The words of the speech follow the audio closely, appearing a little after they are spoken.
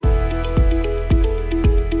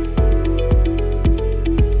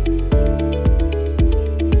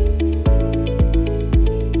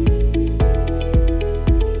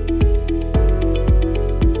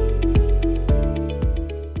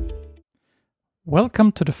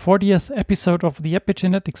Welcome to the 40th episode of the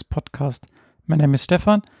Epigenetics podcast. My name is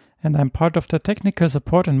Stefan and I'm part of the technical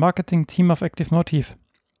support and marketing team of Active Motif.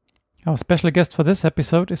 Our special guest for this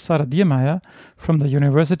episode is Sarah Diermeier from the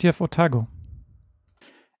University of Otago.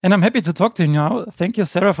 And I'm happy to talk to you now. Thank you,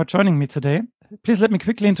 Sarah, for joining me today. Please let me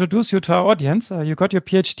quickly introduce you to our audience. You got your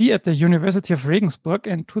PhD at the University of Regensburg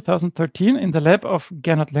in 2013 in the lab of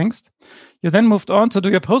Gernot Längst. You then moved on to do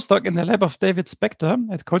your postdoc in the lab of David Spector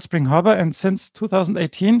at Cold Spring Harbor. And since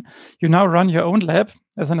 2018, you now run your own lab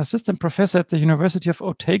as an assistant professor at the University of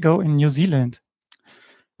Otago in New Zealand.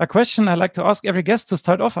 A question I like to ask every guest to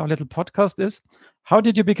start off our little podcast is, how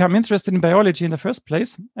did you become interested in biology in the first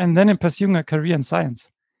place and then in pursuing a career in science?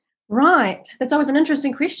 Right. That's always an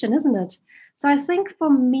interesting question, isn't it? So I think for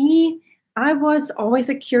me, I was always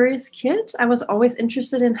a curious kid. I was always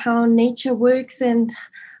interested in how nature works and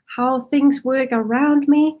how things work around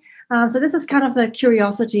me. So this is kind of the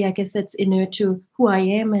curiosity, I guess, that's inherent to who I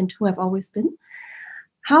am and who I've always been.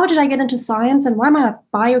 How did I get into science and why am I a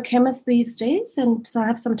biochemist these days? And so I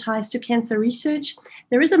have some ties to cancer research.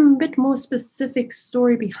 There is a bit more specific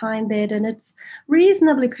story behind that, and it's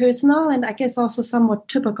reasonably personal and I guess also somewhat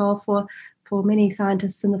typical for many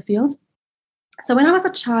scientists in the field. So when I was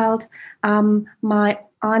a child, my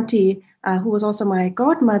auntie, who was also my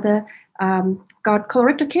godmother, got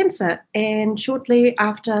colorectal cancer and shortly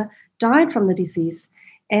after died from the disease.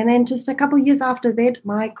 And then just a couple of years after that,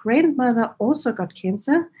 my grandmother also got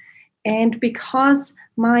cancer. And because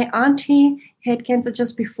my auntie had cancer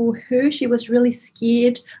just before her, she was really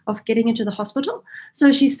scared of getting into the hospital.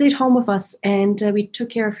 So she stayed home with us and we took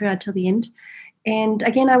care of her until the end. And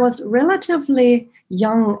again, I was relatively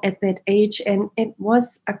young at that age, and it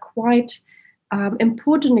was a quite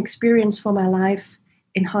important experience for my life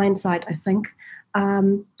in hindsight, I think,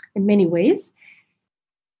 in many ways.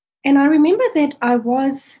 And I remember that I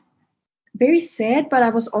was very sad, but I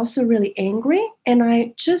was also really angry. And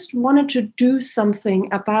I just wanted to do something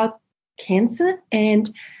about cancer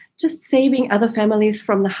and just saving other families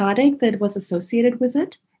from the heartache that was associated with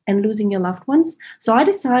it and losing your loved ones. So I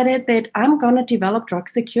decided that I'm going to develop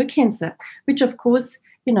drugs that cure cancer, which of course,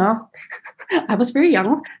 I was very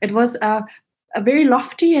young. It was a very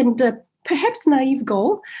lofty and perhaps naive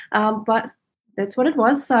goal, but that's what it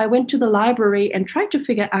was. So I went to the library and tried to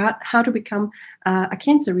figure out how to become a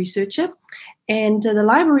cancer researcher. And the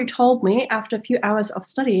library told me after a few hours of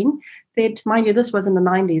studying that, mind you, this was in the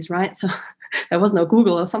 90s, right? So there was no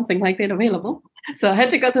Google or something like that available. So I had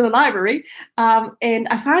to go to the library. And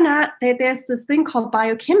I found out that there's this thing called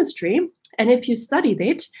biochemistry. And if you study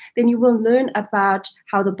that, then you will learn about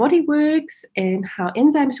how the body works and how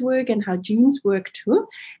enzymes work and how genes work too.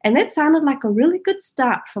 And that sounded like a really good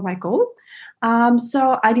start for my goal.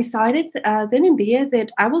 So I decided then and there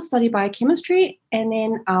that I will study biochemistry and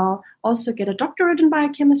then I'll also get a doctorate in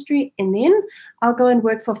biochemistry and then I'll go and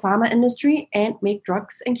work for pharma industry and make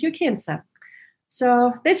drugs and cure cancer.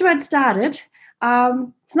 So that's where it started.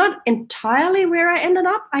 It's not entirely where I ended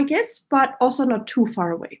up, I guess, but also not too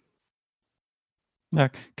far away. Yeah,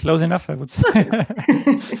 close enough, I would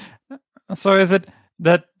say. So is it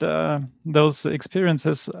that those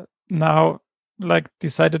experiences now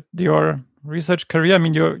decided your research career? I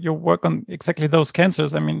mean, you work on exactly those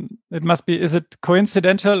cancers. I mean, it must be, is it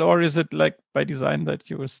coincidental or is it by design that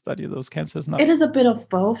you study those cancers now? It is a bit of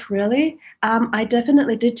both, really. I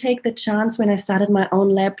definitely did take the chance when I started my own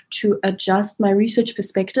lab to adjust my research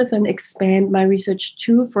perspective and expand my research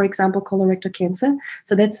to, for example, colorectal cancer.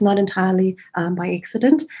 So that's not entirely by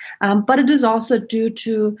accident, but it is also due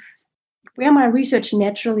to where my research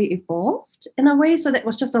naturally evolved in a way. So that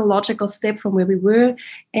was just a logical step from where we were.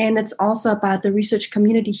 And it's also about the research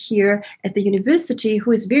community here at the university,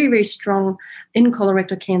 who is very, very strong in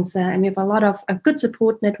colorectal cancer. And we have a lot of a good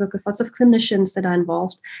support network with lots of clinicians that are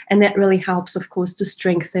involved. And that really helps, of course, to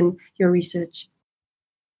strengthen your research.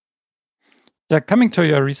 Yeah, coming to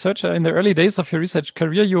your research, in the early days of your research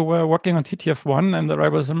career, you were working on TTF1 and the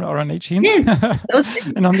ribosomal RNA genes. Yes,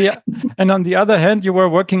 and on the other hand, you were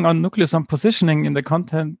working on nucleosome positioning in the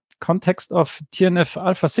context of TNF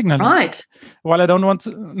alpha signaling. Right. While I don't want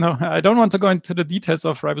to go into the details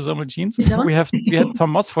of ribosomal genes. We had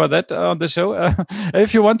Tom Moss for that on the show.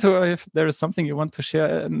 If there is something you want to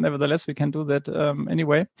share, nevertheless, we can do that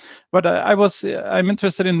anyway. But I'm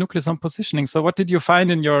interested in nucleosome positioning. So what did you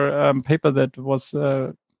find in your paper that was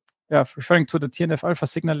referring to the TNF alpha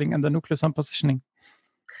signaling and the nucleosome positioning?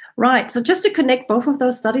 Right. So just to connect both of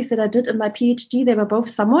those studies that I did in my PhD, they were both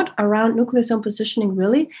somewhat around nucleosome positioning,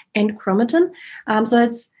 really, and chromatin. So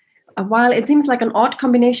it's while it seems like an odd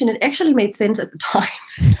combination, it actually made sense at the time.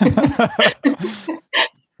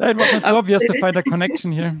 It was not obvious to find a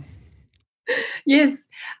connection here. Yes.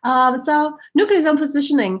 So nucleosome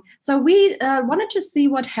positioning. So we wanted to see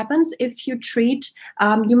what happens if you treat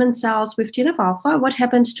human cells with TNF-alpha, what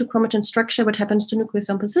happens to chromatin structure, what happens to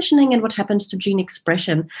nucleosome positioning, and what happens to gene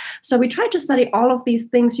expression. So we tried to study all of these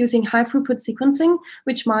things using high throughput sequencing,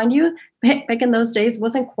 which, mind you, back in those days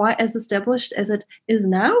wasn't quite as established as it is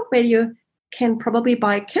now, where you can probably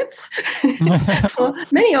buy kits for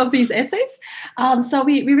many of these assays. So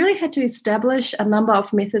we really had to establish a number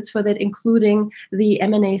of methods for that, including the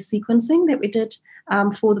MNA sequencing that we did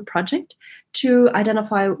for the project to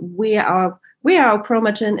identify where our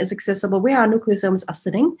chromatin is accessible, where our nucleosomes are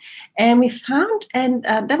sitting. And we found, and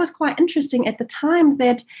that was quite interesting at the time,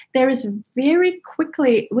 that there is very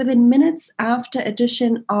quickly, within minutes after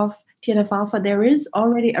addition of TNF-alpha, there is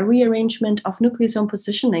already a rearrangement of nucleosome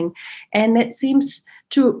positioning. And that seems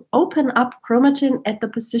to open up chromatin at the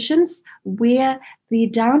positions where the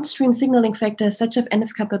downstream signaling factors, such as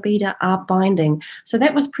NF-kappa beta, are binding. So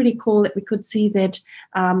that was pretty cool that we could see that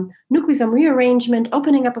nucleosome rearrangement,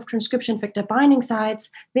 opening up of transcription factor binding sites,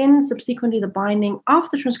 then subsequently the binding of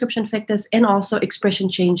the transcription factors, and also expression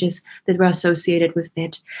changes that were associated with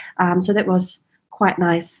that. So that was quite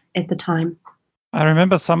nice at the time. I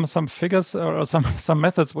remember some figures or some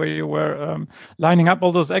methods where you were lining up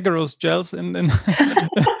all those agarose gels in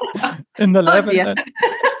in the lab. Oh,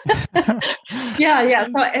 yeah.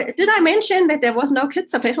 So did I mention that there was no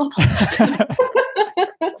kits available?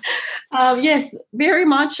 Yes, very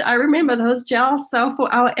much. I remember those gels. So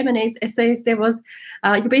for our MNase assays, there was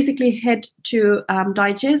you basically had to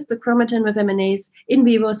digest the chromatin with MNase in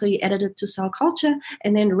vivo. So you added it to cell culture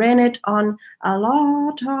and then ran it on a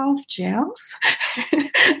lot of gels.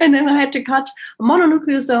 And then I had to cut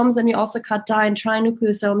mononucleosomes, and we also cut di and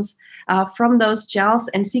trinucleosomes from those gels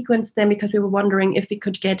and sequence them, because we were wondering if we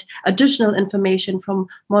could get additional information from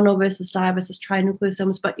mono versus di versus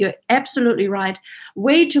trinucleosomes. But you're absolutely right.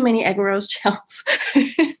 Way too many agarose gels.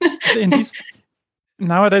 In these,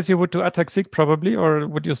 nowadays you would do ATAC-seq probably, or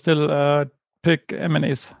would you still pick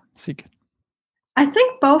MNase-seq? I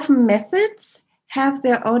think both methods have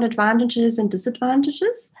their own advantages and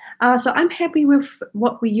disadvantages. So I'm happy with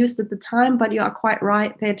what we used at the time, but you are quite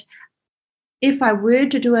right that if I were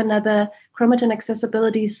to do another chromatin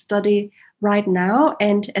accessibility study right now,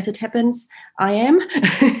 and as it happens, I am,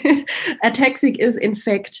 ATAC-seq is in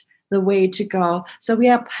fact the way to go. So we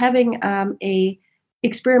are having a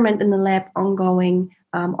experiment in the lab ongoing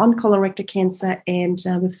on colorectal cancer and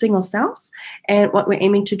with single cells. And what we're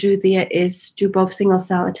aiming to do there is do both single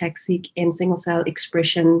cell ATAC-seq and single cell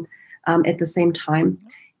expression at the same time.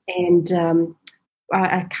 And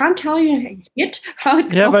I can't tell you yet how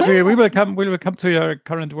it's going. But we will come to your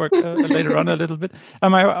current work later on a little bit.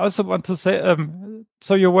 I also want to say,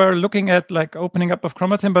 so you were looking at like opening up of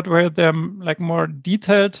chromatin, but were there like more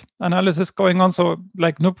detailed analysis going on? So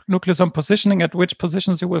like nucleosome positioning, at which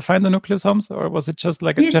positions you will find the nucleosomes, or was it just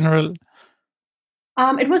like a general?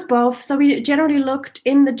 It was both. So we generally looked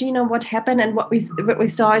in the genome what happened, and what we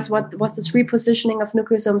saw is what was this repositioning of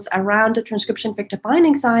nucleosomes around the transcription factor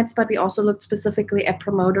binding sites. But we also looked specifically at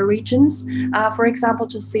promoter regions, for example,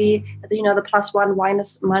 to see the +1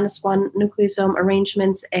 -1 nucleosome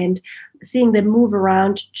arrangements and seeing them move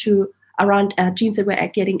around genes that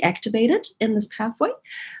were getting activated in this pathway.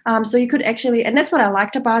 So you could actually, and that's what I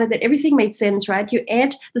liked about it, that everything made sense, right? You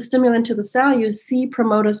add the stimulant to the cell, you see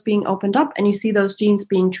promoters being opened up, and you see those genes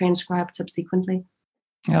being transcribed subsequently.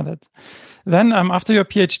 Yeah, then after your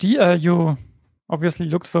PhD, you obviously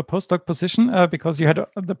looked for a postdoc position because you had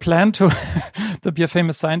the plan to be a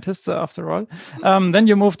famous scientist after all. Then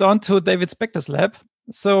you moved on to David Spector's lab.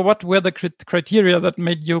 So what were the criteria that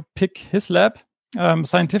made you pick his lab?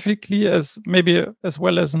 Scientifically as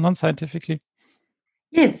well as non-scientifically?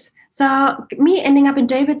 Yes. So me ending up in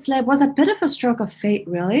David's lab was a bit of a stroke of fate,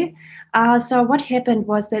 really. So what happened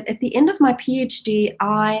was that at the end of my PhD,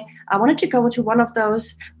 I wanted to go to one of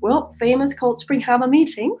those famous Cold Spring Harbor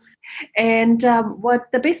meetings. And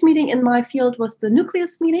what the best meeting in my field was the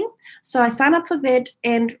Nucleus meeting. So I signed up for that,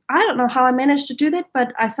 and I don't know how I managed to do that,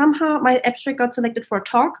 but my abstract got selected for a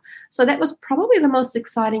talk. So that was probably the most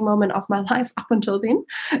exciting moment of my life up until then.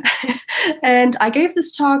 And I gave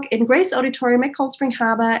this talk in Grace Auditorium at Cold Spring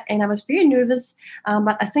Harbor, and I was very nervous,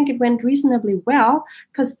 but I think it went reasonably well,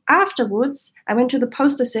 because afterwards I went to the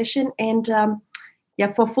poster session, and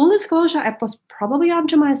for full disclosure, I was probably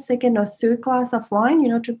onto my second or third glass of wine,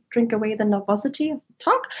 to drink away the nervosity of the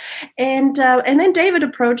talk. And then David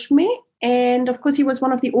approached me, and of course he was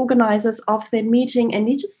one of the organizers of that meeting, and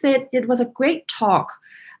he just said it was a great talk.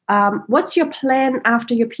 What's your plan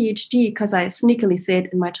after your PhD? Because I sneakily said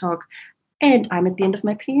in my talk, And I'm at the end of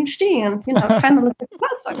my PhD, and kind of look at the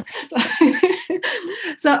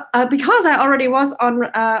So because I already was on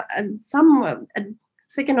some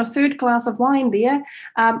second or third glass of wine there,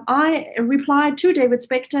 I replied to David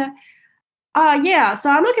Spector. Yeah, so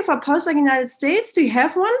I'm looking for a postdoc in the United States. Do you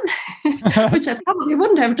have one? Which I probably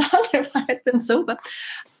wouldn't have done if I had been sober.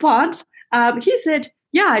 But he said,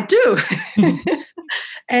 yeah, I do.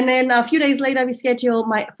 And then a few days later, we scheduled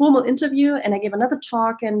my formal interview, and I gave another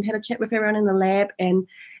talk and had a chat with everyone in the lab. And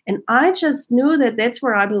I just knew that that's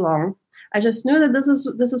where I belong. I just knew that this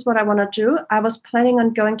is what I want to do. I was planning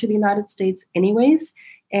on going to the United States anyways.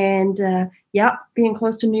 And being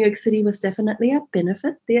close to New York City was definitely a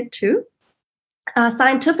benefit there too.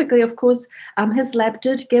 Scientifically, of course, his lab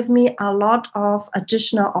did give me a lot of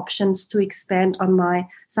additional options to expand on my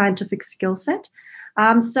scientific skill set.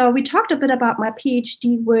 So we talked a bit about my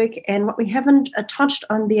PhD work, and what we haven't touched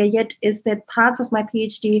on there yet is that parts of my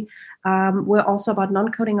PhD were also about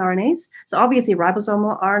non-coding RNAs. So obviously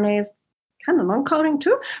ribosomal RNAs, kind of non-coding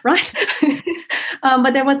too, right?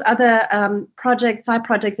 But there was other side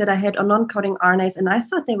projects that I had on non-coding RNAs, and I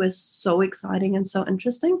thought they were so exciting and so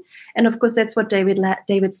interesting. And of course, that's what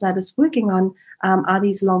David's lab is working on, are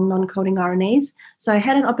these long non-coding RNAs. So I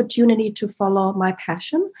had an opportunity to follow my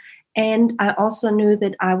passion. And I also knew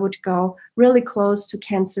that I would go really close to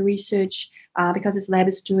cancer research because his lab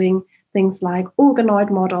is doing things like organoid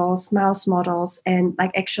models, mouse models, and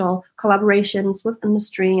like actual collaborations with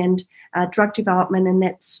industry and drug development in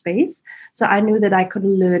that space. So I knew that I could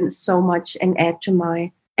learn so much and add to my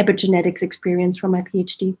epigenetics experience from my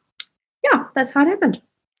PhD. Yeah, that's how it happened.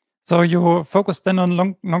 So you focused then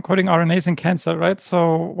on non-coding RNAs in cancer, right?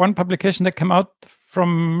 So one publication that came out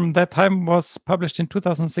from that time was published in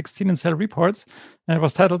 2016 in Cell Reports, and it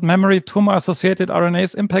was titled Memory Tumor-Associated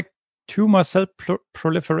RNAs Impact Tumor Cell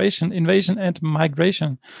Proliferation, Invasion, and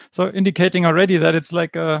Migration. So indicating already that it's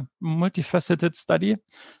like a multifaceted study.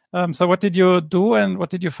 So what did you do and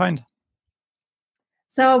what did you find?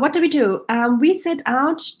 So what did we do? We set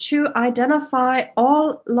out to identify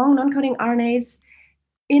all long non-coding RNAs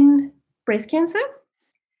in breast cancer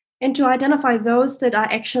and to identify those that are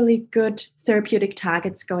actually good therapeutic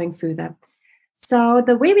targets going further. So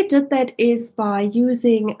the way we did that is by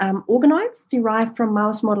using organoids derived from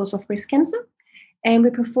mouse models of breast cancer. And we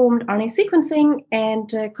performed RNA sequencing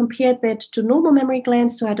and compared that to normal mammary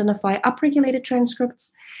glands to identify upregulated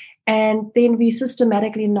transcripts. And then we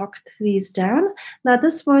systematically knocked these down. Now,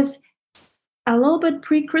 this was a little bit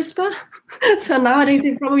pre-CRISPR. So nowadays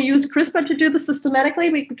we probably use CRISPR to do this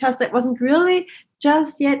systematically because that wasn't really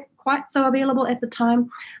just yet quite so available at the time.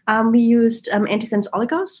 We used antisense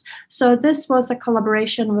oligos. So this was a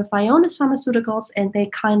collaboration with Ionis Pharmaceuticals, and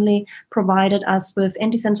they kindly provided us with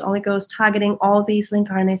antisense oligos targeting all these link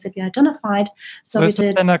RNAs that we identified. So is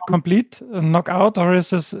this then a complete knockout, or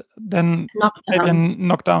is this then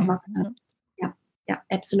knockdown? Yeah,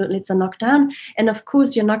 absolutely. It's a knockdown. And of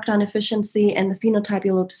course, your knockdown efficiency and the phenotype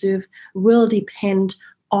you'll observe will depend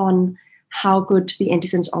on how good the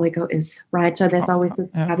antisense oligo is, right? So there's always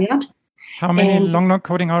this caveat. How many long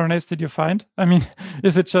non-coding RNAs did you find? I mean,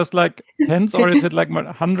 is it just like tens or is it like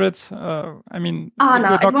hundreds? No,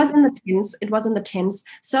 it was in the tens. It was in the tens.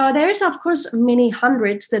 So there is, of course, many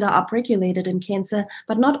hundreds that are upregulated in cancer,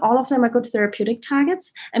 but not all of them are good therapeutic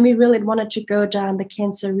targets. And we really wanted to go down the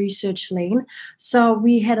cancer research lane. So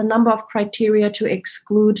we had a number of criteria to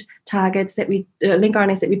exclude targets that link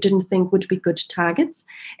RNAs that we didn't think would be good targets.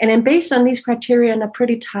 And then based on these criteria and a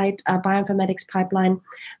pretty tight bioinformatics pipeline,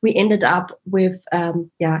 we ended up with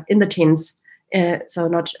in the tens. So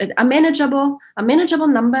not a manageable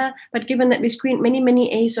number, but given that we screened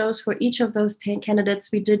many ASOs for each of those 10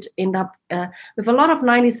 candidates, we did end up with a lot of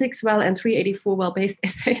 96 well and 384 well-based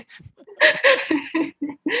assays.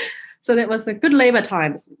 So that was a good labor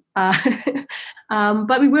times.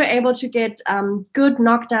 But we were able to get good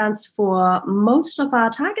knockdowns for most of our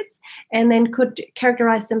targets and then could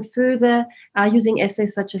characterize them further using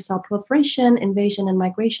assays such as cell proliferation, invasion, and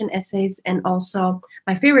migration assays. And also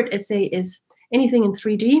my favorite assay is anything in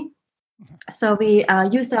 3D. So we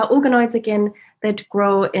used our organoids again that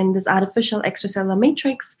grow in this artificial extracellular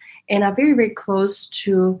matrix and are very, very close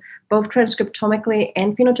to both transcriptomically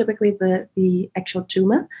and phenotypically the actual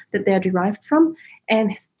tumor that they're derived from.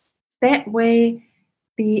 And that way,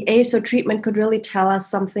 the ASO treatment could really tell us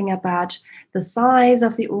something about the size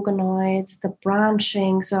of the organoids, the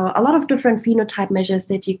branching, so a lot of different phenotype measures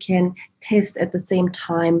that you can test at the same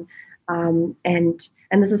time. And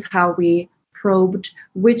this is how we probed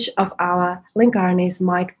which of our link RNAs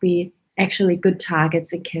might be actually good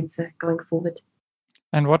targets in cancer going forward.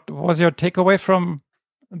 And what was your takeaway from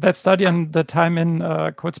that study and the time in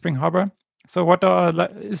Cold Spring Harbor? So what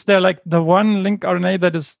is there like the one lincRNA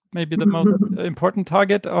that is maybe the most important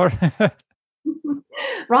target, or?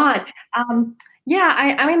 Right.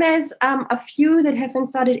 I mean, there's a few that have been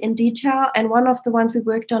studied in detail, and one of the ones we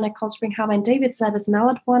worked on at Cold Spring Harbor and David's lab is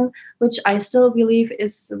MALAT1, which I still believe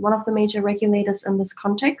is one of the major regulators in this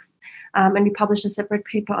context. And we published a separate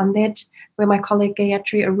paper on that, where my colleague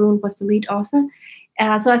Gayatri Arun was the lead author.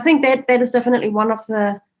 So I think that is definitely one of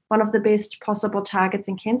the best possible targets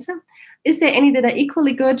in cancer. Is there any that are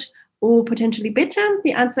equally good or potentially better?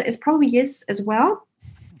 The answer is probably yes as well.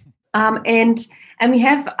 And we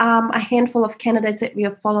have a handful of candidates that we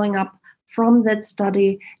are following up from that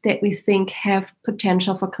study that we think have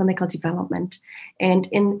potential for clinical development. And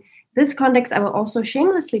in this context, I will also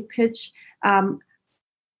shamelessly pitch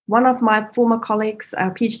one of my former colleagues,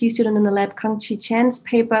 a PhD student in the lab, Kang-Chi Chan's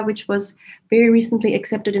paper, which was very recently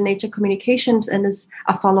accepted in Nature Communications and is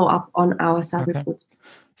a follow-up on our sub-reports.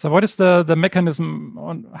 So what is the mechanism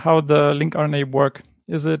on how the lincRNA work?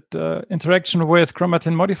 Is it interaction with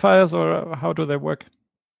chromatin modifiers, or how do they work?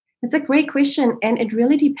 It's a great question, and it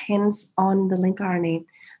really depends on the lincRNA.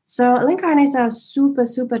 So lincRNAs are a super,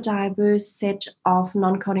 super diverse set of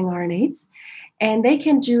non-coding RNAs, and they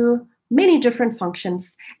can do many different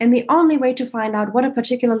functions. And the only way to find out what a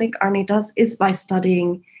particular lincRNA does is by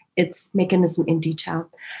studying its mechanism in detail.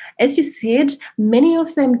 As you said, many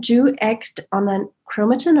of them do act on a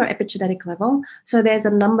chromatin or epigenetic level. So there's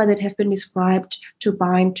a number that have been described to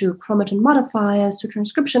bind to chromatin modifiers, to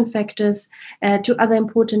transcription factors, to other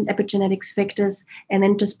important epigenetics factors, and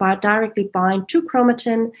then just directly bind to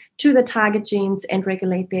chromatin, to the target genes, and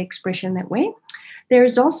regulate their expression that way. There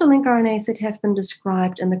is also lincRNAs that have been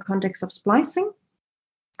described in the context of splicing.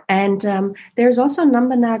 And there's also a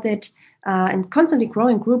number now that and constantly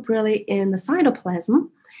growing group really in the cytoplasm.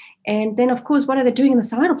 And then, of course, what are they doing in the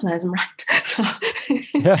cytoplasm, right?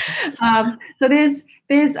 So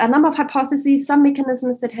there's a number of hypotheses, some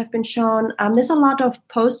mechanisms that have been shown. There's a lot of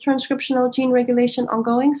post-transcriptional gene regulation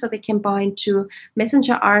ongoing, so they can bind to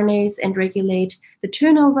messenger RNAs and regulate the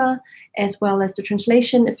turnover, as well as the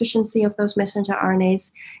translation efficiency of those messenger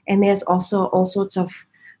RNAs. And there's also all sorts of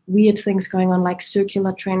weird things going on, like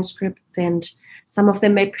circular transcripts, and some of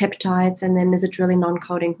them make peptides, and then is it really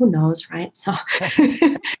non-coding? Who knows, right? So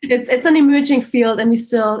it's an emerging field, and we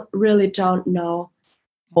still really don't know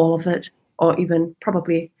all of it, or even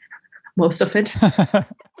probably most of it.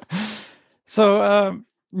 So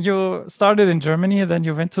you started in Germany, then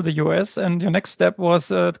you went to the US, and your next step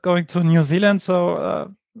was going to New Zealand.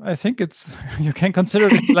 So I think you can consider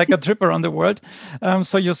it like a trip around the world.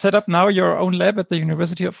 So you set up now your own lab at the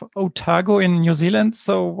University of Otago in New Zealand.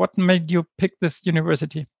 So what made you pick this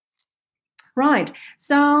university? Right.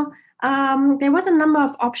 So there was a number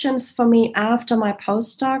of options for me after my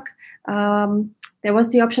postdoc. There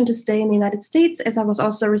was the option to stay in the United States, as I was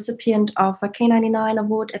also a recipient of a K99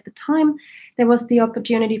 award at the time. There was the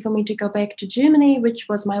opportunity for me to go back to Germany, which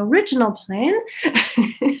was my original plan.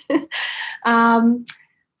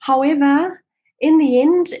 However, in the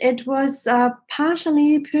end, it was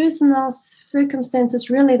partially personal circumstances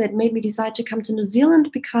really that made me decide to come to New Zealand,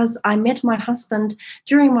 because I met my husband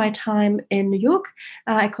during my time in New York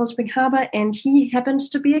at Cold Spring Harbor, and he happens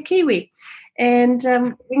to be a Kiwi. And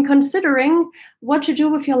in considering what to do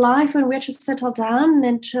with your life and where to settle down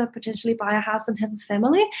and to potentially buy a house and have a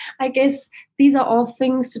family, I guess these are all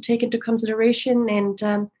things to take into consideration.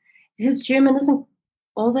 And his German isn't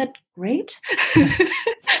all that great.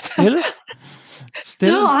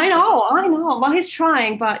 Still, I know. Well, he's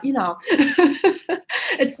trying, but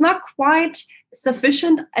it's not quite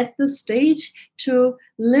sufficient at this stage to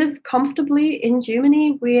live comfortably in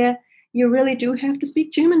Germany, where you really do have to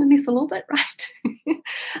speak German, at least a little bit,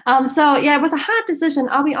 right? So yeah, it was a hard decision.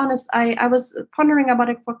 I'll be honest. I was pondering about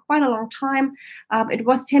it for quite a long time. It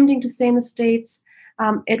was tempting to stay in the States.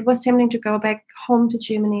 It was tempting to go back home to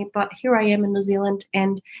Germany, but here I am in New Zealand.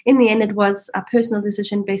 And in the end, it was a personal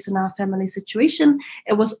decision based on our family situation.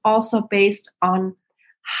 It was also based on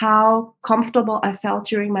how comfortable I felt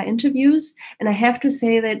during my interviews. And I have to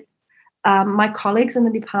say that my colleagues in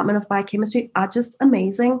the Department of Biochemistry are just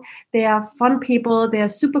amazing. They are fun people. They are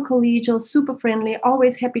super collegial, super friendly,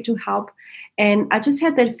 always happy to help. And I just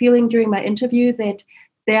had that feeling during my interview that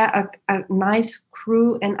they're a nice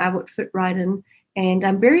crew and I would fit right in. And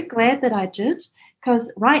I'm very glad that I did,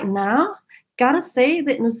 because right now, gotta say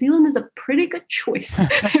that New Zealand is a pretty good choice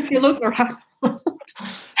if you look around. What's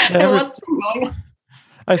going on?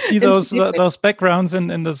 I see those backgrounds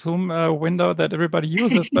in the Zoom window that everybody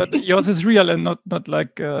uses, but yours is real and not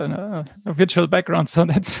like a virtual background. So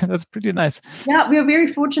that's pretty nice. Yeah, we are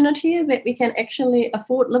very fortunate here that we can actually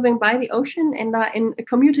afford living by the ocean and are in a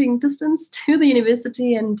commuting distance to the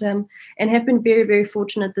university, and have been very, very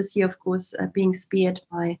fortunate this year, of course, being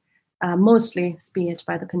mostly spared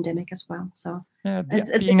by the pandemic as well. So yeah,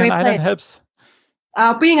 it's being an island helps.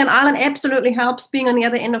 Being an island absolutely helps. Being on the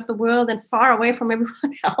other end of the world and far away from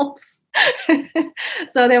everyone helps.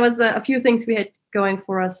 So there was a few things we had going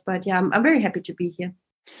for us, but yeah, I'm very happy to be here.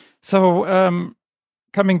 So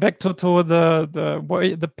coming back to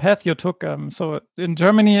the path you took. So in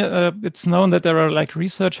Germany, it's known that there are like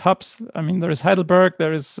research hubs. I mean, there is Heidelberg,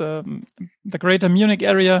 there is the greater Munich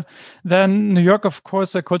area. Then New York, of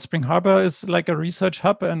course, Cold Spring Harbor is like a research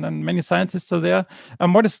hub, and many scientists are there.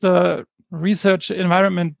 What is the research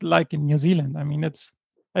environment like in New Zealand? I mean,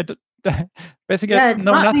 basically I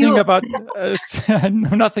know nothing about I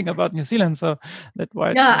know nothing about New Zealand, so that's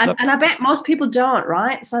why. Yeah, and I bet most people don't,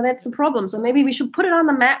 right? So that's the problem. So maybe we should put it on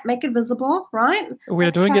the map, make it visible, right?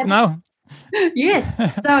 We're doing it now. Yes.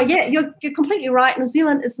 So yeah, you're completely right. New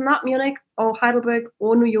Zealand is not Munich or Heidelberg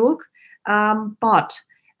or New York, but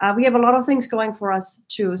we have a lot of things going for us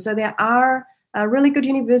too. So there are really good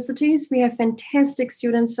universities. We have fantastic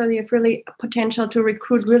students, so they have really potential to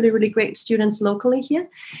recruit really, really great students locally here.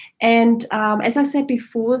 And as I said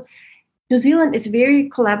before, New Zealand is very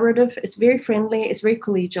collaborative, it's very friendly, it's very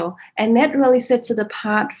collegial. And that really sets it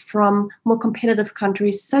apart from more competitive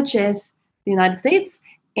countries such as the United States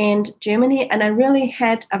and Germany. And I really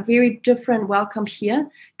had a very different welcome here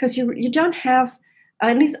because you don't have,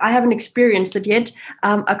 at least I haven't experienced it yet,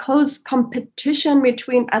 a close competition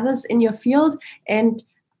between others in your field. And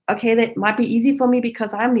okay, that might be easy for me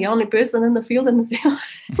because I'm the only person in the field in New Zealand.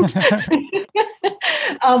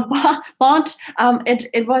 But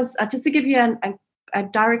it was, just to give you a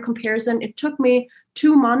direct comparison, it took me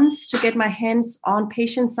 2 months to get my hands on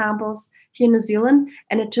patient samples here in New Zealand,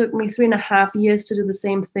 and it took me 3.5 years to do the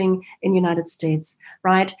same thing in the United States,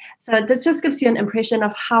 right? So that just gives you an impression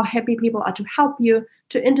of how happy people are to help you,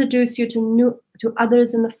 to introduce you to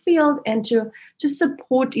others in the field, and to just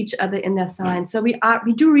support each other in their science. So we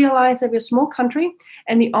do realize that we're a small country,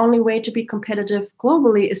 and the only way to be competitive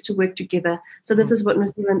globally is to work together. So this is what New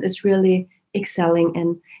Zealand is really excelling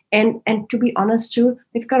in. And to be honest too,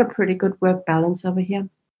 we've got a pretty good work balance over here.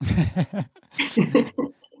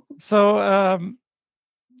 So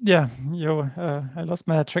yeah, I lost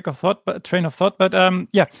my train of thought, but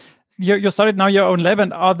yeah, you started now your own lab,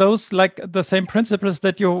 and are those like the same principles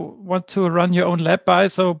that you want to run your own lab by?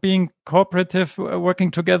 So being cooperative,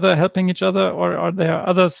 working together, helping each other, or are there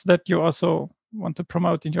others that you also want to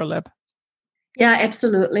promote in your lab? Yeah,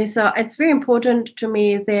 absolutely. So it's very important to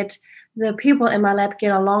me that the people in my lab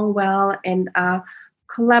get along well and are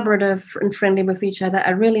collaborative and friendly with each other. I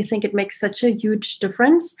really think it makes such a huge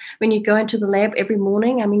difference when you go into the lab every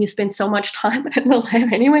morning. I mean, you spend so much time in the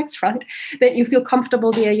lab anyways, right? That you feel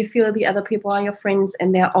comfortable there, you feel the other people are your friends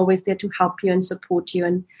and they're always there to help you and support you.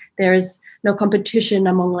 And there is no competition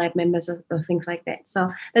among lab members or things like that.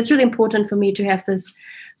 So that's really important for me to have this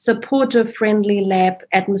supportive, friendly lab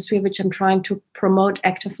atmosphere, which I'm trying to promote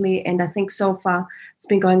actively. And I think so far it's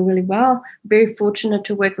been going really well. Very fortunate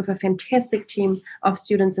to work with a fantastic team of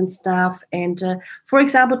students and staff. And for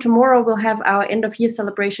example, tomorrow we'll have our end of year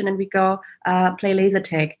celebration and we go play laser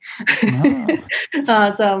tag. Oh.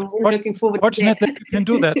 So we're looking forward to that. Fortunate that you can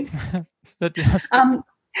do that.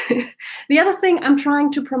 The other thing I'm trying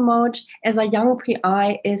to promote as a young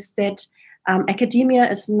PI is that academia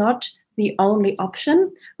is not the only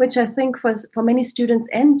option, which I think for many students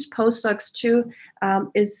and postdocs too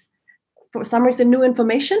is for some reason new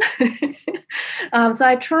information. So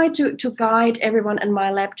I try to guide everyone in my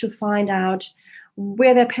lab to find out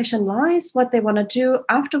where their passion lies, what they want to do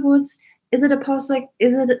afterwards. Is it a postdoc?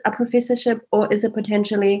 Is it a professorship? Or is it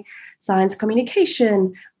potentially science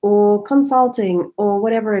communication or consulting or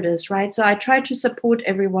whatever it is, right? So I try to support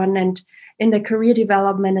everyone and in their career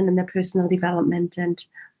development and in their personal development, and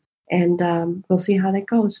we'll see how that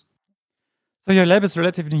goes. So your lab is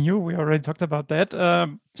relatively new. We already talked about that.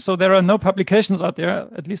 So there are no publications out there.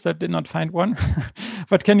 At least I did not find one.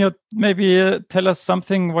 But can you maybe tell us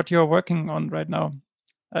something what you're working on right now?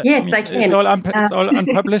 Yes, I can. It's all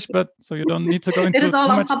unpublished, but so you don't need to go into it. It is all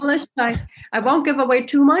unpublished. I won't give away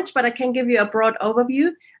too much, but I can give you a broad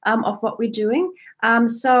overview of what we're doing.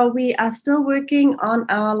 So we are still working on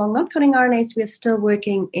our long non-coding RNAs. We're still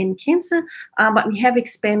working in cancer, but we have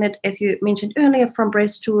expanded, as you mentioned earlier, from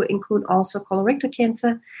breast to include also colorectal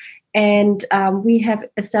cancer. And we have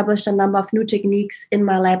established a number of new techniques in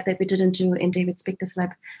my lab that we didn't do in David Spector's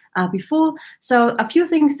lab before. So a few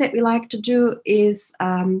things that we like to do is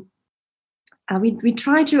we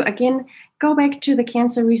try to, again, go back to the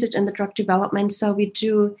cancer research and the drug development. So we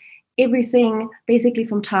do everything basically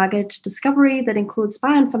from target discovery that includes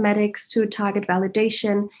bioinformatics to target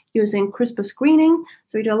validation using CRISPR screening.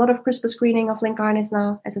 So we do a lot of CRISPR screening of lincRNAs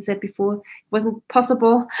now. As I said before, it wasn't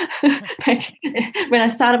possible back when I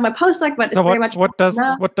started my postdoc, but so it's very much what does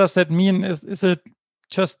that mean? Is it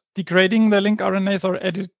just degrading the lincRNAs or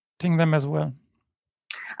editing them as well?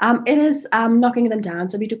 It is knocking them down.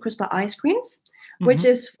 So we do CRISPR-I screens, which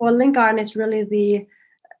is for lincRNAs really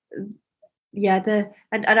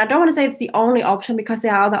and I don't want to say it's the only option because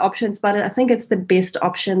there are other options, but I think it's the best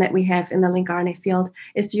option that we have in the lincRNA field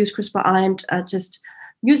is to use CRISPR-I and just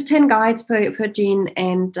use 10 guides per gene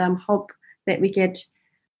and hope that we get,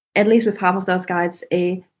 at least with half of those guides,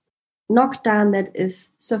 a knockdown that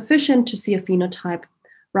is sufficient to see a phenotype,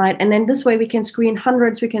 right? And then this way we can screen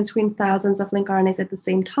hundreds, we can screen thousands of lincRNAs at the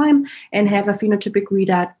same time and have a phenotypic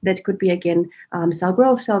readout that could be, again, cell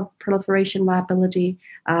growth, cell proliferation, viability,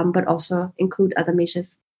 but also include other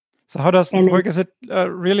measures. So how does this work? Is it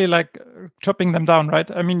really like chopping them down, right?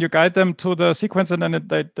 I mean, you guide them to the sequence and then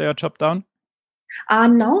they are chopped down?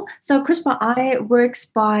 No. So CRISPR-I works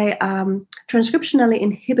by transcriptionally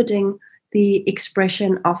inhibiting the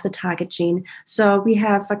expression of the target gene. So we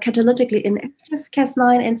have a catalytically inactive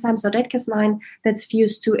Cas9 enzyme, so that Cas9 that's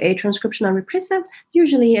fused to a transcriptional repressor,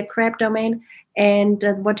 usually a CRAB domain. And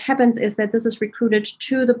what happens is that this is recruited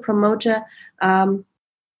to the promoter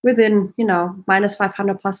within, minus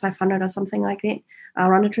 500, plus 500 or something like that,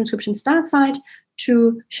 around the transcription start site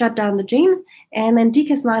to shut down the gene. And then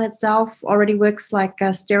DCAS9 itself already works like a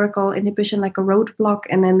sterical inhibition, like a roadblock,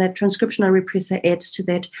 and then the transcriptional repressor adds to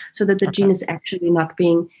that so that the gene is actually not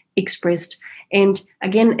being expressed. And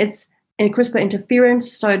again, it's a CRISPR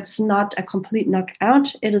interference, so it's not a complete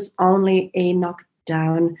knockout. It is only a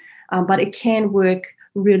knockdown, but it can work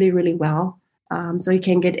really, really well. So you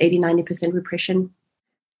can get 80-90% repression.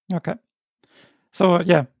 Okay. So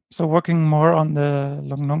working more on the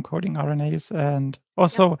long non-coding RNAs and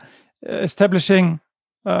also establishing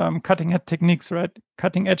cutting-edge techniques, right?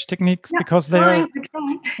 Cutting-edge techniques because they're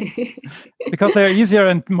easier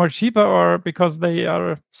and more cheaper, or because they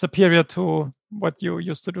are superior to what you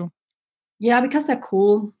used to do? Yeah, because they're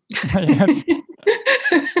cool.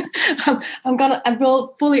 I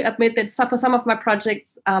will fully admit that for some of my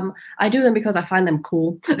projects, I do them because I find them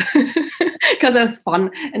cool, because it's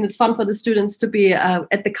fun, and it's fun for the students to be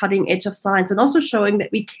at the cutting edge of science, and also showing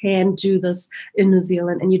that we can do this in New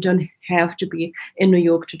Zealand, and you don't have to be in New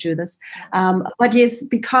York to do this. But yes,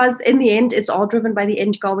 because in the end, it's all driven by the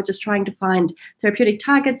end goal, which is trying to find therapeutic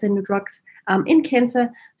targets and new drugs in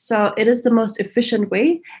cancer. So it is the most efficient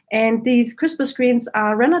way. And these CRISPR screens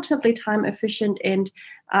are relatively time efficient. And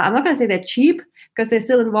I'm not going to say they're cheap because they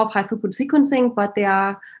still involve high throughput sequencing, but they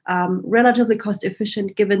are relatively cost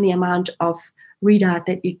efficient given the amount of readout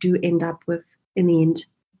that you do end up with in the end.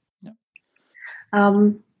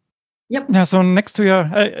 Yep. Yeah. So next to your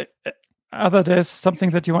there's something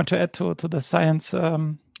that you want to add to the science. I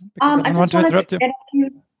don't want to interrupt you.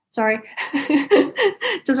 Sorry.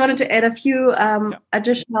 Just wanted to add a few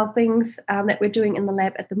additional things that we're doing in the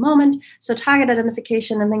lab at the moment. So target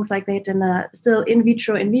identification and things like that, and still in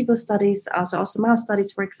vitro, in vivo studies, also mouse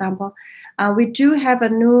studies, for example. We do have a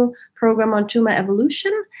new program on tumor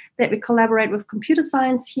evolution that we collaborate with computer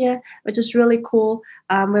science here, which is really cool,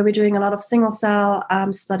 where we're doing a lot of single cell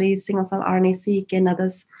studies, single cell RNA-seq and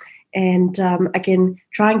others. And again,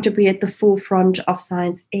 trying to be at the forefront of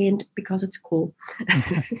science, and because it's cool.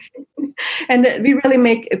 And we really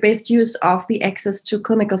make best use of the access to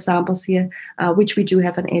clinical samples here, which we do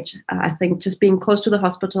have an edge. I think just being close to the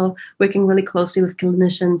hospital, working really closely with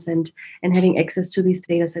clinicians and having access to these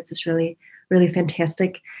data sets is really, really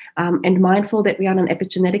fantastic. And mindful that we are on an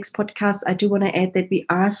epigenetics podcast, I do want to add that we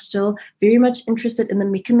are still very much interested in the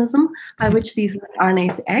mechanism by which these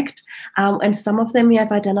RNAs act. And some of them we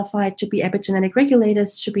have identified to be epigenetic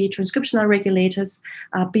regulators, to be transcriptional regulators,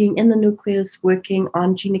 being in the nucleus, working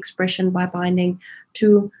on gene expression by binding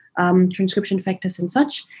to transcription factors and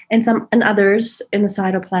such. And others in the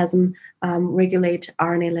cytoplasm regulate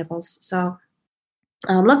RNA levels. So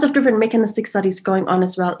lots of different mechanistic studies going on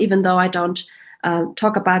as well, even though I don't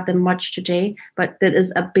talk about them much today, but that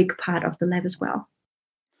is a big part of the lab as well.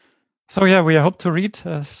 So yeah, we hope to read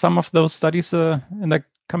some of those studies in the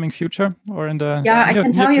coming future or in the I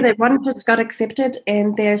can tell you that one just got accepted,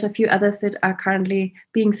 and there's a few others that are currently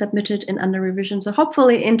being submitted and under revision. So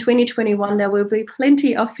hopefully in 2021 there will be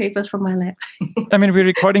plenty of papers from my lab. I mean, we're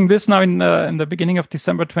recording this now in the beginning of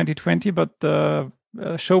December 2020, but the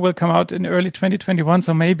show will come out in early 2021.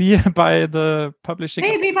 So maybe by the publishing,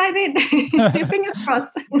 maybe by then, fingers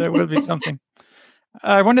crossed, there will be something.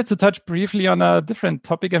 I wanted to touch briefly on a different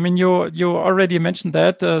topic. I mean, you already mentioned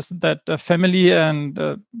that family and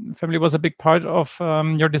family was a big part of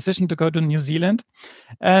your decision to go to New Zealand.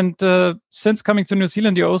 And since coming to New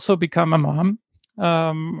Zealand, you also become a mom,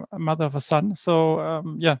 a mother of a son. So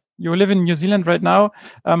you live in New Zealand right now.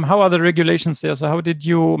 How are the regulations there? So how did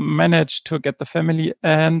you manage to get the family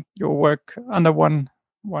and your work under one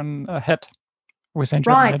head? With St.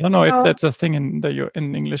 Germany. I don't know if that's a thing in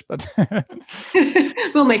English, but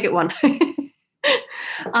we'll make it one.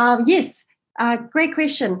 Yes, great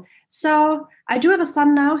question. So I do have a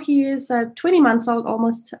son now. He is 20 months old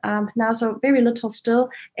almost now, so very little still.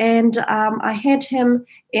 And I had him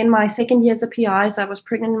in my second year as a PI. So I was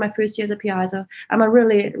pregnant in my first year as a PI. So I'm a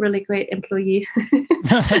really, really great employee.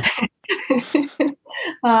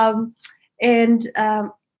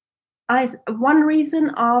 One reason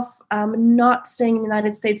of not staying in the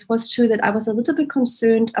United States was too that I was a little bit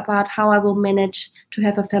concerned about how I will manage to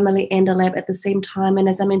have a family and a lab at the same time. And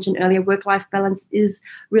as I mentioned earlier, work-life balance is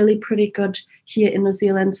really pretty good here in New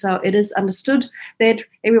Zealand. So it is understood that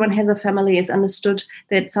everyone has a family. It's understood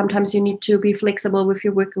that sometimes you need to be flexible with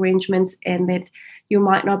your work arrangements and that you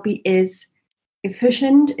might not be as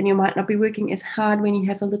efficient and you might not be working as hard when you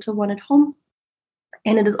have a little one at home.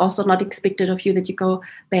 And it is also not expected of you that you go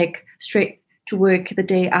back straight to work the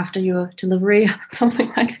day after your delivery,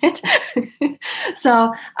 something like that.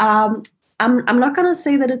 So I'm not going to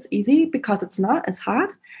say that it's easy because it's not. It's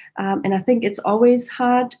hard. And I think it's always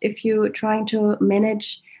hard if you're trying to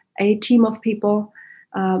manage a team of people,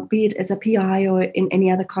 be it as a PI or in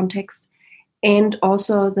any other context, and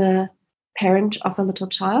also the parent of a little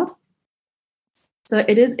child. So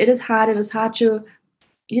it is hard. It is hard to,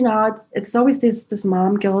 it's always this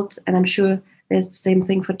mom guilt, and I'm sure there's the same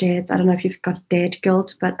thing for dads. I don't know if you've got dad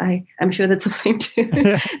guilt, but I'm sure that's the same too,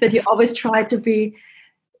 that you always try to be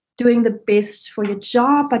doing the best for your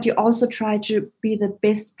job, but you also try to be the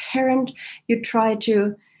best parent. You try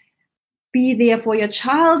to be there for your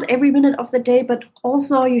child every minute of the day, but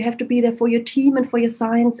also you have to be there for your team and for your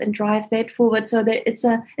science and drive that forward. So that it's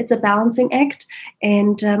a balancing act,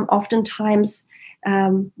 and oftentimes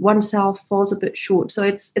oneself falls a bit short. So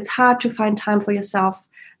it's hard to find time for yourself.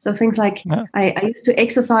 So things like I used to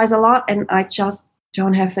exercise a lot, and I just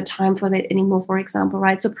don't have the time for that anymore, for example,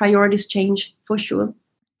 right? So priorities change for sure.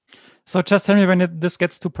 So just tell me when this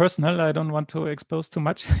gets too personal. I don't want to expose too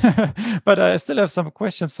much, but I still have some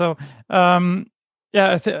questions. So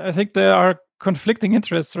I think there are conflicting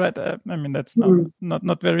interests, right? I mean, that's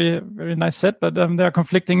not very, very nice said, but there are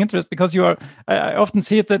conflicting interests because I often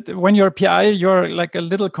see it that when you're a PI, you're like a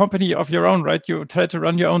little company of your own, right? You try to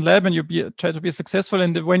run your own lab and try to be successful.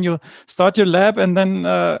 And when you start your lab and then,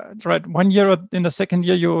 1 year or in the second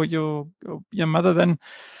year, you be a mother, then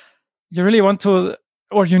you really want to,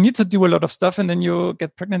 or you need to do a lot of stuff, and then you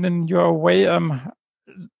get pregnant and you're away. How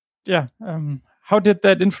did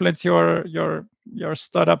that influence your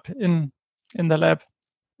startup in the lab?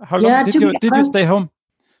 How long did you stay home?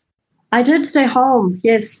 I did stay home.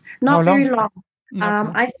 Yes, not very long.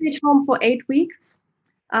 I stayed home for 8 weeks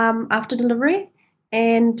after delivery,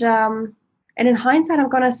 and in hindsight, I'm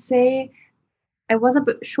gonna say I was a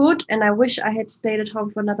bit short, and I wish I had stayed at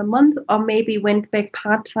home for another month, or maybe went back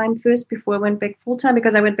part-time first before I went back full-time,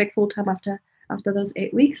 because I went back full-time after those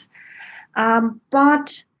 8 weeks.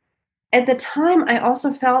 But at the time, I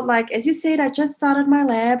also felt like, as you said, I just started my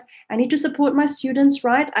lab. I need to support my students,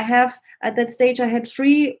 right? At that stage, I had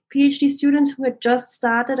 3 PhD students who had just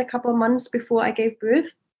started a couple of months before I gave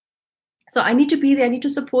birth. So I need to be there. I need to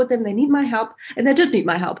support them. They need my help, and they did need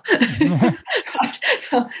my help. Right?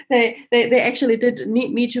 So they actually did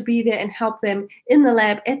need me to be there and help them in the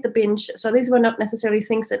lab, at the bench. So these were not necessarily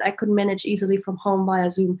things that I could manage easily from home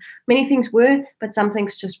via Zoom. Many things were, but some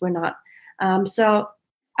things just were not. So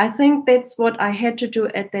I think that's what I had to do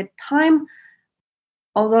at that time.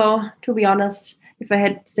 Although, to be honest, if I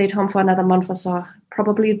had stayed home for another month or so,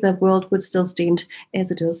 probably the world would still stand as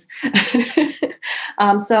it is.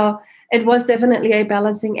 So it was definitely a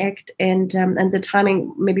balancing act, and the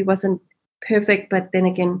timing maybe wasn't perfect, but then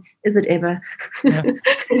again, is it ever?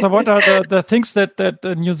 So what are the things that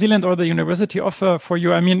New Zealand or the university offer for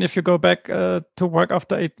you? I mean, if you go back to work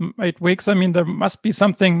after 8 weeks, I mean, there must be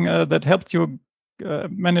something that helped you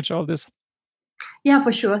manage all this? Yeah,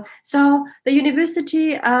 for sure. So the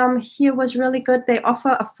university here was really good. They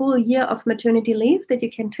offer a full year of maternity leave that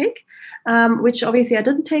you can take, which obviously I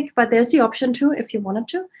didn't take, but there's the option to if you wanted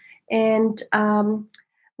to. And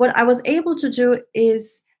what I was able to do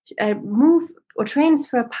is move or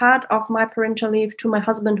transfer part of my parental leave to my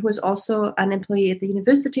husband, who is also an employee at the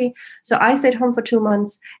university. So I stayed home for 2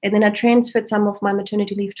 months, and then I transferred some of my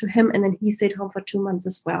maternity leave to him, and then he stayed home for 2 months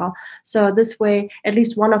as well. So this way, at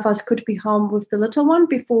least one of us could be home with the little one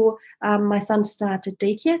before my son started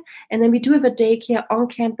daycare. And then we do have a daycare on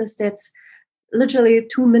campus that's literally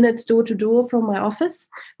 2 minutes door to door from my office,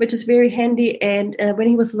 which is very handy. And when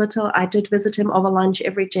he was little, I did visit him over lunch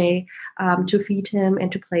every day to feed him and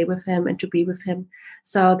to play with him and to be with him.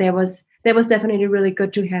 So that was definitely really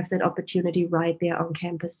good to have that opportunity right there on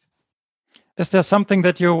campus. Is there something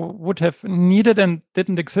that you would have needed and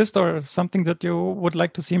didn't exist, or something that you would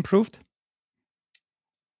like to see improved?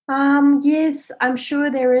 Yes, I'm sure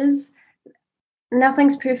there is.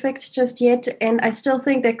 Nothing's perfect just yet, and I still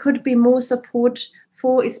think there could be more support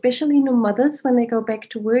for especially new mothers when they go back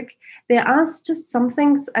to work. There are just some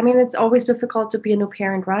things. I mean, it's always difficult to be a new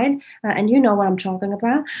parent, right? And you know what I'm talking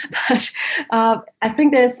about. But I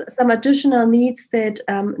think there's some additional needs that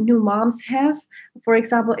new moms have. For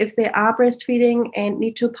example, if they are breastfeeding and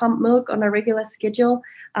need to pump milk on a regular schedule.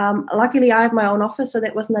 Luckily, I have my own office, so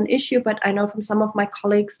that wasn't an issue, but I know from some of my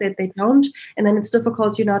colleagues that they don't. And then it's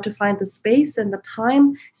difficult, to find the space and the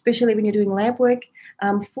time, especially when you're doing lab work.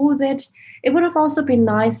 For that, it would have also been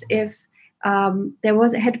nice if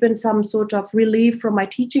there had been some sort of relief from my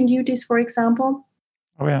teaching duties, for example.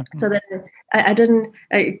 Oh, yeah. So that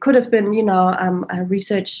it could have been, a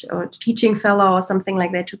research or teaching fellow or something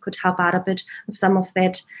like that who could help out a bit with some of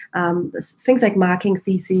that, things like marking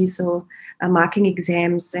theses or marking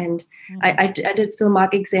exams. And I did still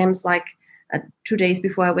mark exams like 2 days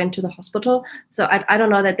before I went to the hospital. So I don't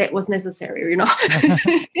know that was necessary,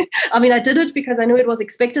 I mean, I did it because I knew it was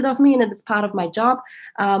expected of me and it's part of my job.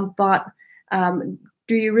 But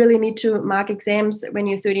do you really need to mark exams when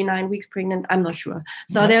you're 39 weeks pregnant? I'm not sure.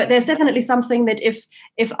 So there's definitely something that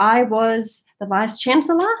if I was the vice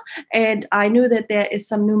chancellor and I knew that there is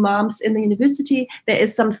some new moms in the university, there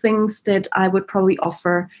is some things that I would probably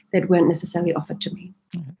offer that weren't necessarily offered to me.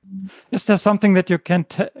 Is there something that you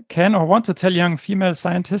can or want to tell young female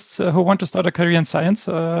scientists who want to start a career in science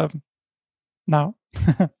now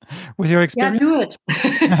with your experience? Yeah, do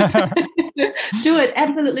it. Do it.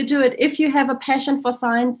 Absolutely do it. If you have a passion for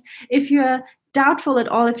science, if you're doubtful at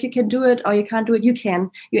all if you can do it or you can't do it, you can.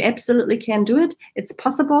 You absolutely can do it. It's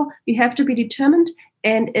possible. You have to be determined.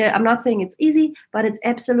 And I'm not saying it's easy, but it's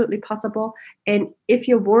absolutely possible. And if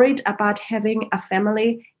you're worried about having a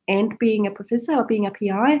family and being a professor or being a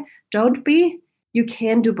PI, don't be. You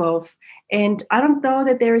can do both. And I don't know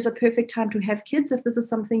that there is a perfect time to have kids if this is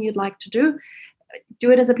something you'd like to do.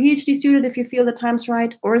 Do it as a PhD student if you feel the time's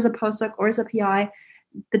right, or as a postdoc, or as a PI.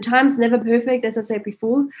 The time's never perfect, as I said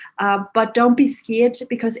before, but don't be scared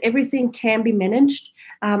because everything can be managed.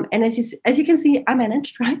 And as you can see, I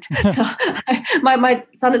managed, right? So my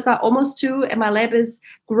son is now almost 2, and my lab is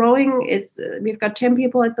growing. We've got 10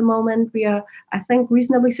 people at the moment. We are, I think,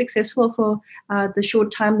 reasonably successful for the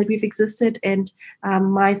short time that we've existed. And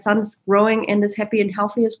my son's growing and is happy and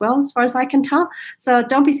healthy as well, as far as I can tell. So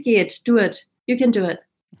don't be scared. Do it. You can do it.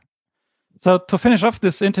 So to finish off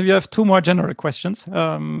this interview, I have 2 more general questions,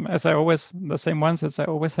 the same ones as I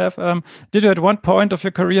always have. Did you at one point of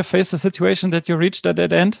your career face a situation that you reached a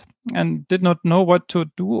dead end and did not know what to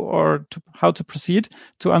do or how to proceed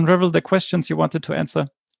to unravel the questions you wanted to answer?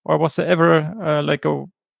 Or was there ever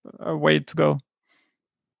a way to go?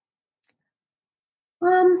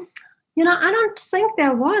 I don't think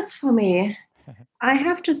there was for me. I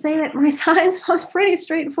have to say that my science was pretty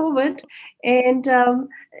straightforward. And there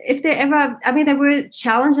were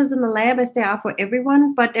challenges in the lab as there are for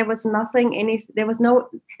everyone, but there was at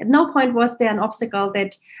no point was there an obstacle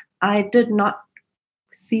that I did not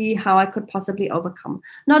see how I could possibly overcome.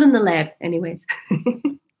 Not in the lab anyways.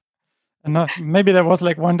 And maybe there was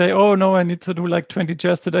like one day, oh no, I need to do like 20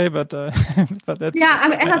 gels today, but that's...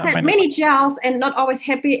 Yeah, as I said, many gels and not always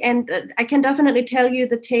happy. And I can definitely tell you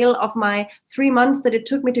the tale of my 3 months that it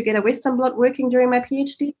took me to get a Western blot working during my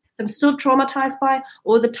PhD. I'm still traumatized by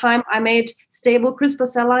all the time I made stable CRISPR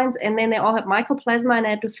cell lines and then they all had mycoplasma and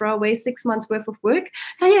I had to throw away 6 months worth of work.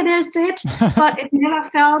 So yeah, there's that, but it never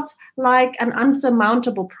felt like an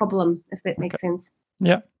unsurmountable problem, if that makes sense.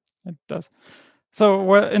 Yeah, it does.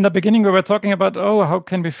 So in the beginning, we were talking about, how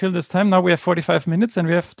can we fill this time? Now we have 45 minutes and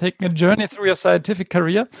we have taken a journey through your scientific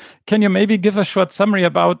career. Can you maybe give a short summary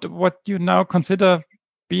about what you now consider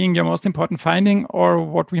being your most important finding, or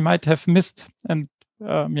what we might have missed and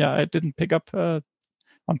I didn't pick up on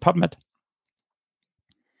PubMed?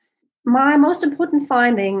 My most important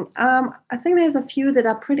finding, I think there's a few that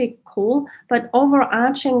are pretty cool, but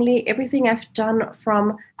overarchingly, everything I've done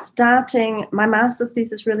from starting my master's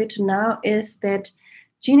thesis really to now is that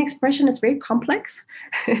gene expression is very complex,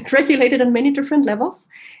 regulated on many different levels,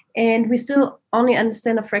 and we still only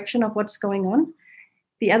understand a fraction of what's going on.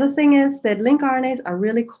 The other thing is that lincRNAs are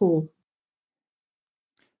really cool.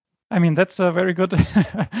 I mean, that's a very good,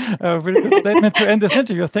 very good statement to end this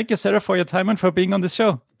interview. Thank you, Sarah, for your time and for being on this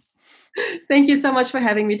show. Thank you so much for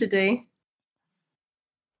having me today.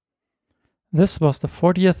 This was the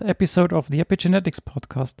 40th episode of the Epigenetics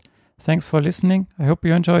podcast. Thanks for listening. I hope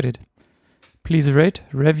you enjoyed it. Please rate,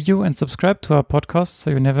 review, and subscribe to our podcast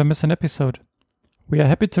so you never miss an episode. We are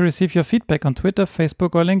happy to receive your feedback on Twitter,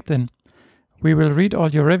 Facebook, or LinkedIn. We will read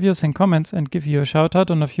all your reviews and comments and give you a shout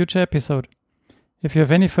out on a future episode. If you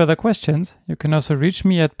have any further questions, you can also reach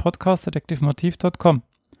me at podcast@activemotif.com.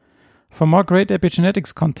 For more great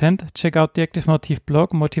epigenetics content, check out the Active Motif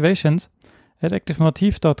blog Motivations at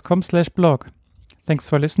activemotif.com/blog. Thanks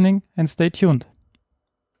for listening and stay tuned.